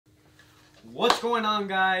What's going on,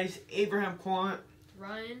 guys? Abraham Quant,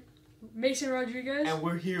 Ryan, Mason Rodriguez, and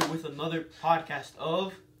we're here with another podcast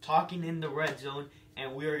of Talking in the Red Zone,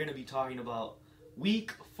 and we are going to be talking about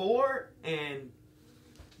Week 4 and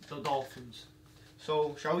the Dolphins.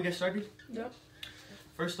 So, shall we get started? Yep.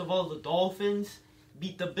 First of all, the Dolphins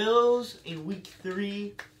beat the Bills in Week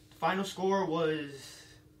 3. Final score was,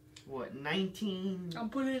 19? I'm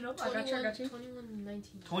putting it up. I got you. 21-19.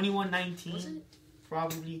 21-19. Was it?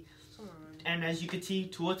 Probably. Somewhere around there. And as you can see,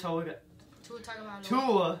 Tua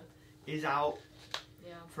Tua is out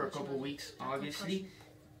yeah, for a couple weeks, obviously.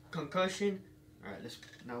 Concussion. Alright,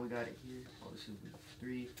 now we got it here. Oh, this is Week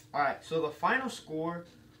 3. Alright, so the final score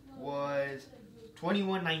was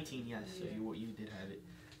 21-19. Yes, so you did have it.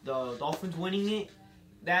 The Dolphins winning it.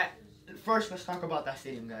 First, let's talk about that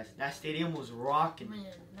stadium, guys. That stadium was rocking. Man,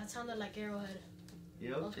 that sounded like Arrowhead.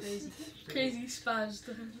 Yep. That was crazy. Crazy spazzed.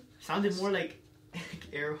 Sounded more like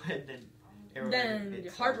Arrowhead than Then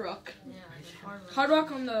Hard Rock. Yeah, Hard Rock. Hard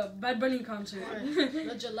Rock on the Bad Bunny concert.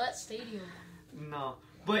 The Gillette Stadium. No,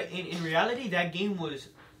 but in reality, that game was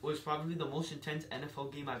probably the most intense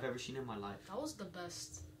NFL game I've ever seen in my life. That was the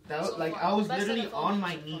best. That was, So like far. I was The best literally NFL on game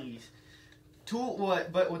my so far. knees.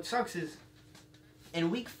 What sucks is in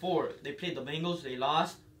Week 4 they played the Bengals, they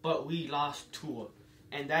lost, but we lost Tua,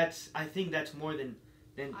 and I think that's more than.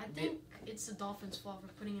 I think it's the Dolphins' fault for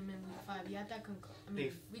putting him in Week 5. He had that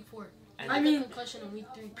Week 4. And He had that concussion in Week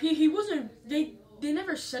 3. He wasn't. They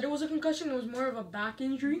never said it was a concussion. It was more of a back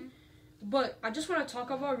injury. Mm-hmm. But I just want to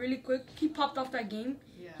talk about really quick. He popped off that game.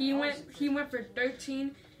 Yeah, He went for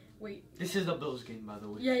 13. Wait. This is the Bills game, by the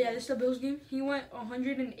way. Yeah. This is the Bills game. He went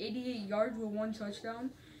 188 yards with 1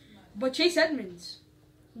 touchdown. But Chase Edmonds,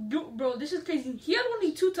 bro, this is crazy. He had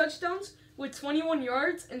only 2 touchdowns with 21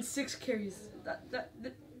 yards and 6 carries.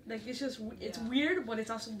 Like it's weird, but it's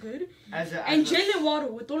also good. And Jalen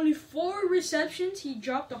Waddle with only 4 receptions, he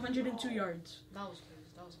dropped 102 yards. That was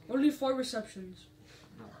crazy. Only 4 receptions.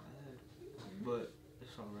 Not bad, but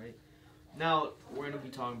it's all right. Now we're gonna be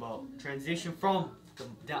talking about transition from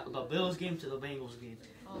the Bills game to the Bengals game.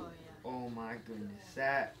 Oh, yeah. Oh my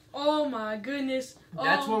goodness, Oh my goodness.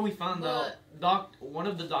 That's where we found out one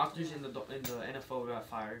of the doctors in the NFL got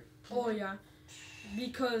fired. Oh yeah,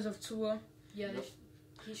 because of Tua. Yeah,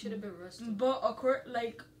 he should have been rested. But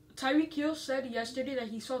Tyreek Hill said yesterday that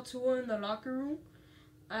he saw Tua in the locker room,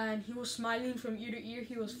 and he was smiling from ear to ear.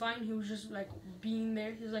 He was fine. He was just like being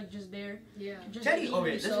there. He's like just there. Yeah. Just Let's being be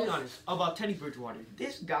himself. honest about Teddy Bridgewater.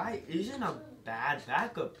 This guy isn't a bad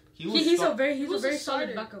backup. He's a very solid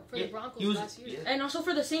starter backup for the Broncos last year. Yeah. And also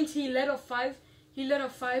for the Saints, he led a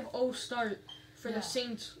 5-0 start for the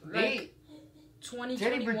Saints. Like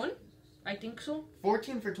 2021, I think so.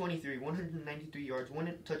 14 for 23, 193 yards,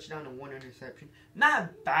 1 touchdown and 1 interception.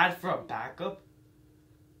 Not bad for a backup,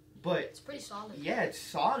 but It's pretty solid. yeah, it's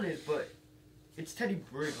solid. But it's Teddy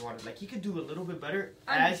Bridgewater. Like he could do a little bit better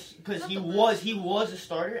because he was a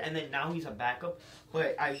starter and then now he's a backup.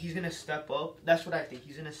 But he's gonna step up. That's what I think.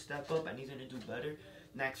 He's gonna step up and he's gonna do better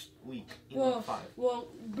next week in Week 5. Well,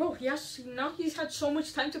 bro, now he's had so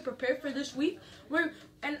much time to prepare for this week.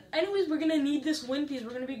 Anyways, we're gonna need this win because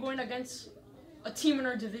we're gonna be going against a team in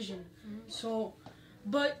our division. Mm-hmm. So,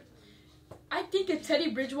 but I think if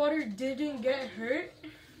Teddy Bridgewater didn't get hurt,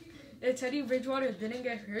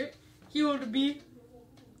 he would be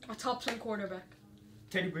a top 10 quarterback.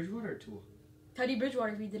 Teddy Bridgewater or Tua? Teddy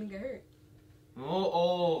Bridgewater if he didn't get hurt.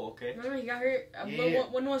 Oh, okay. Remember he got hurt? Yeah.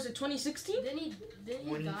 When was it? 2016? Didn't he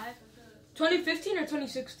die? 2015 or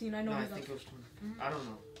 2016? I know. No, he I got think it was 20. I don't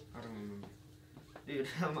know. I don't remember. Dude,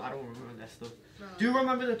 I don't remember that stuff. Bro. Do you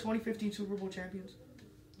remember the 2015 Super Bowl champions?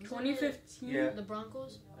 2015. Yeah. The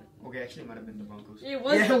Broncos? Okay, actually it might have been the Broncos. It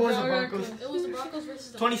was the Broncos. It was the Broncos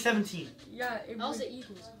versus the 2017. Yeah. That was the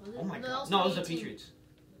Eagles. Oh my god. That No, it was the 2018. Patriots.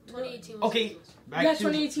 2018 was Okay. the Eagles. Back Yeah, to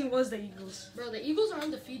 2018 was the Eagles. Bro, the Eagles are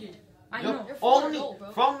undefeated. I Yep. know. They're Only 4-0,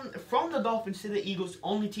 bro. from the Dolphins to the Eagles,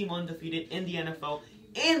 only team undefeated in the NFL.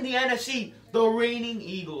 In the NFC, the reigning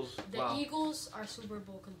Eagles. The Wow. Eagles are Super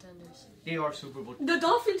Bowl contenders. They are Super Bowl. The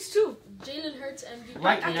Dolphins too. Jalen Hurts MVP.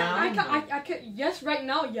 Right Yes, right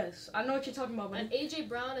now, yes. I know what you're talking about. And AJ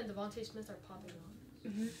Brown and Devontae Smith are popping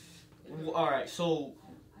off. All right, so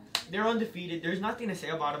they're undefeated. There's nothing to say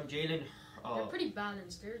about them. Jalen. They're pretty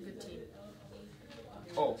balanced. They're a good team.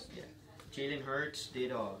 Oh yeah, Jalen Hurts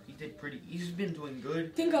he's been doing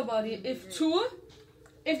good. Think about it.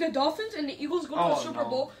 If the Dolphins and the Eagles go to the Super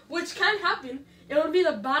Bowl, which can happen, it will be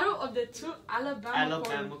the battle of the 2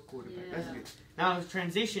 Alabama quarterbacks. Yeah. That's good. Now it's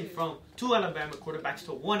transition from 2 Alabama quarterbacks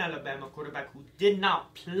to 1 Alabama quarterback who did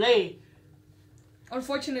not play.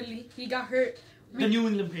 Unfortunately, he got hurt the New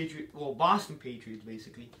England Patriots, well, Boston Patriots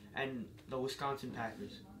basically, and the Wisconsin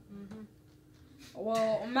Packers. Mm-hmm.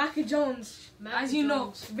 Well, Mac Jones, as you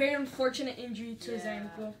know, very unfortunate injury to his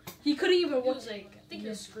ankle. He couldn't even He walk. was like, I think he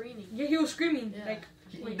was screaming. Yeah, he was screaming. Yeah.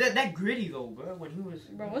 Like, That gritty though, bro. When he was.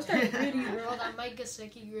 bro, what's that gritty, bro? Bro, that Mike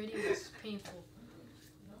Gesicki gritty was painful.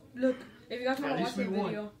 Look, if you guys want At to least watch the we won.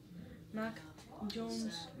 video, Mac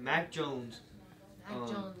Jones. Mac Jones. Mac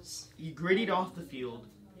Jones. He gritted off the field,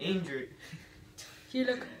 injured. Here,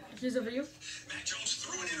 look. Here's the video. Mac Jones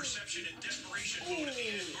threw an interception in desperation mode at the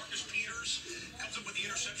end. Marcus Peters comes up with the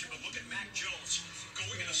interception, but look at Mac Jones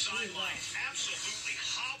going to the sideline, absolutely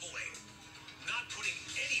hobbling, not putting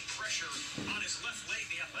any pressure on his left leg.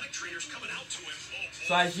 The athletic trainers coming out to him. Oh, boy.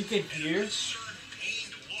 So as you can hear,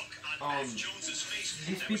 Pained look on Mac Jones's face.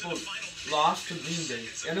 these That was in people the final lost to Green Bay,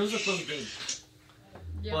 and it was a close game.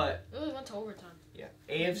 Yeah. But It really went to overtime. yeah,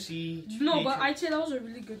 AFC. No, but Patriots, I'd say that was a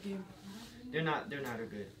really good game. they're not a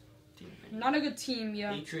good team. Man. Not a good team,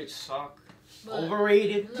 yeah. Patriots suck. But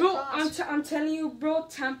Overrated. Bro, I'm telling you, bro,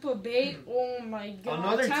 Tampa Bay, oh my god.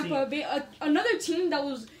 Another Tampa team. Bay, another team that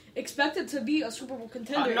was expected to be a Super Bowl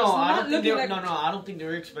contender. No, is I not don't think looking they. like No, I don't think they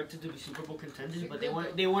were expected to be Super Bowl contenders, but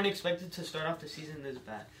they weren't expected to start off the season this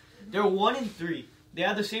bad. They're 1-3. They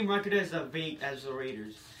have the same record as the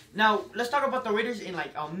Raiders. Now let's talk about the Raiders in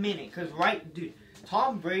like a minute, cause dude,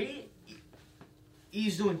 Tom Brady,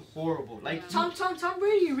 he's doing horrible. Like Tom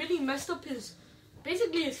Brady really messed up his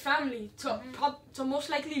family to most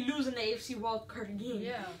likely lose in the AFC Wild Card game.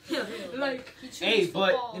 yeah. Like, He chose hey,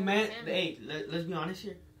 but football man, over family. let's be honest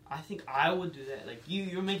here. I think I would do that. Like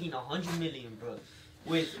you're making $100 million, bro.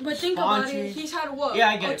 With but think about sponsoring. it. He's had what? Yeah,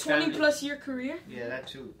 I get a it, 20+ year career. Yeah, that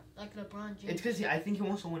too. Like LeBron James. It's because I think he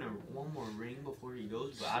wants to win one more ring before he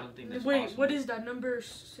goes, but I don't think that's Wait, possible. what is that? Number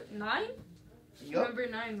 9? Yup. Number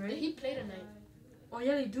 9, right? He played a night. Oh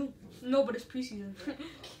yeah, they do. No, but it's preseason.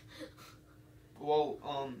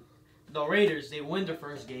 Well, the Raiders, they win their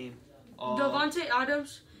first game. Devontae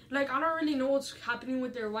Adams, like I don't really know what's happening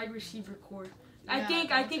with their wide receiver core. I Yeah, think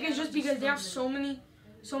Devontae it's just Adams because is they have struggling.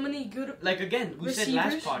 so many good. Like again, we said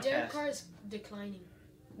last Receivers, Derek podcast. Carr is declining.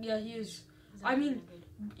 Yeah, he is. He's I not mean,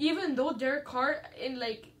 good. Even though Derek Carr in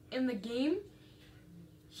the game,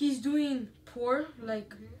 he's doing poor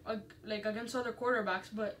like against other quarterbacks,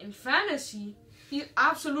 but in fantasy, he's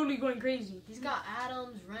absolutely going crazy. He's got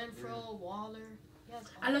Adams, Renfro, Waller. He has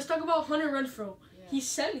all- And let's talk about Hunter Renfro. Yeah. He's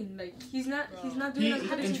selling like he's not Bro. doing as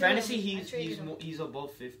good as In he fantasy, does. I traded him. he's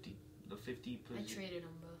above 50, the 50 I position. traded him,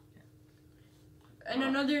 bro. And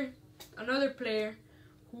another player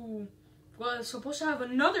who was supposed to have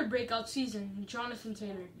another breakout season, Jonathan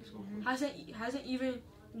Taylor, hasn't even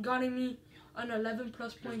gotten me an 11+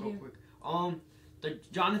 Let's point go game. quick. The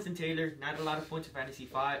Jonathan Taylor, not a lot of points in fantasy,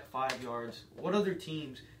 5 yards. What other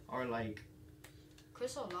teams are like?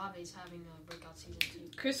 Chris Olave is having a breakout season too.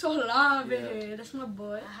 Chris Olave, Yeah. that's my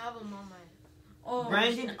boy. I have him on my. Oh,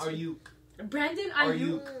 Brandon Ayuk, Brandon Are Ayuk.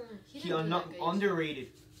 you- He he didn't do that good. underrated.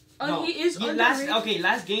 He is underrated.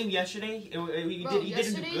 Last game yesterday, he didn't do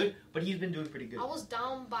yesterday- good, but he's been doing pretty good. I was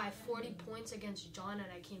down by 40 points against John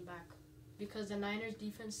and I came back. Because the Niners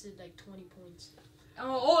defense did like 20 points.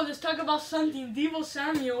 Let's talk about something. Deebo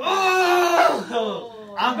Samuel.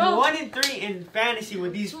 Oh! I'm Bro. 1-3 in fantasy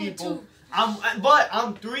with these 2-2. people. I'm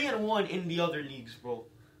 3-1 in the other leagues, bro.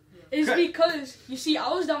 It's because, you see, I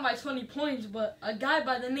was down by 20 points, but a guy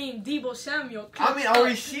by the name Deebo Samuel. I mean, a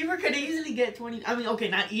receiver could easily get 20. I mean, okay,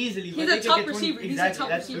 not easily, but He's they a could top get 20. receiver. He's a Exactly, top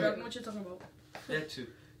that's receiver. I good. know what you're talking about. That too.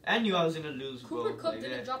 I knew I was gonna lose, bro. Cooper Kupp Like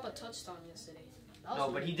didn't that. drop a touchdown yesterday. That was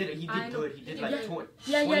No, but he weird. did. He I did know. good. He did He like did. 20.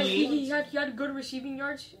 Yeah, 28. he had good receiving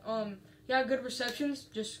yards. He had good receptions,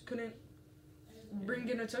 just couldn't bring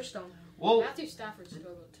in a touchdown. Well, Matthew Stafford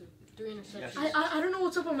struggled too. 3 interceptions. Yes. I don't know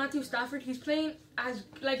what's up with Matthew Stafford. He's playing as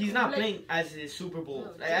like he's not like, playing as his Super Bowl.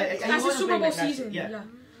 No, He as wasn't his Super playing Bowl like last year. season. Yeah. Yeah,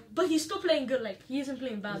 but he's still playing good. Like he isn't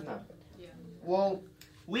playing He's bad. not. Yeah. Well,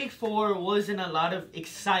 week 4 wasn't a lot of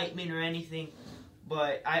excitement or anything,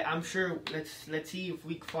 but I'm sure. Let's see if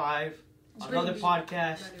week 5, It's another pretty podcast.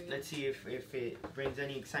 better, yeah. Let's see if it brings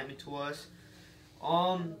any excitement to us.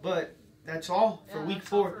 But that's all for Yeah, week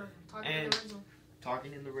that's all 4. for Talking And- in the Red Zone.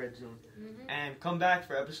 Talking in the red zone. Mhm. And come back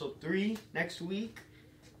for episode 3 next week.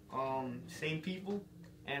 Same people.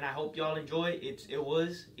 And I hope y'all enjoy. It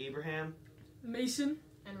was Abraham, Mason.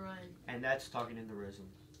 And Ryan. and that's Talking in the Red Zone.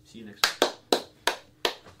 See you next week.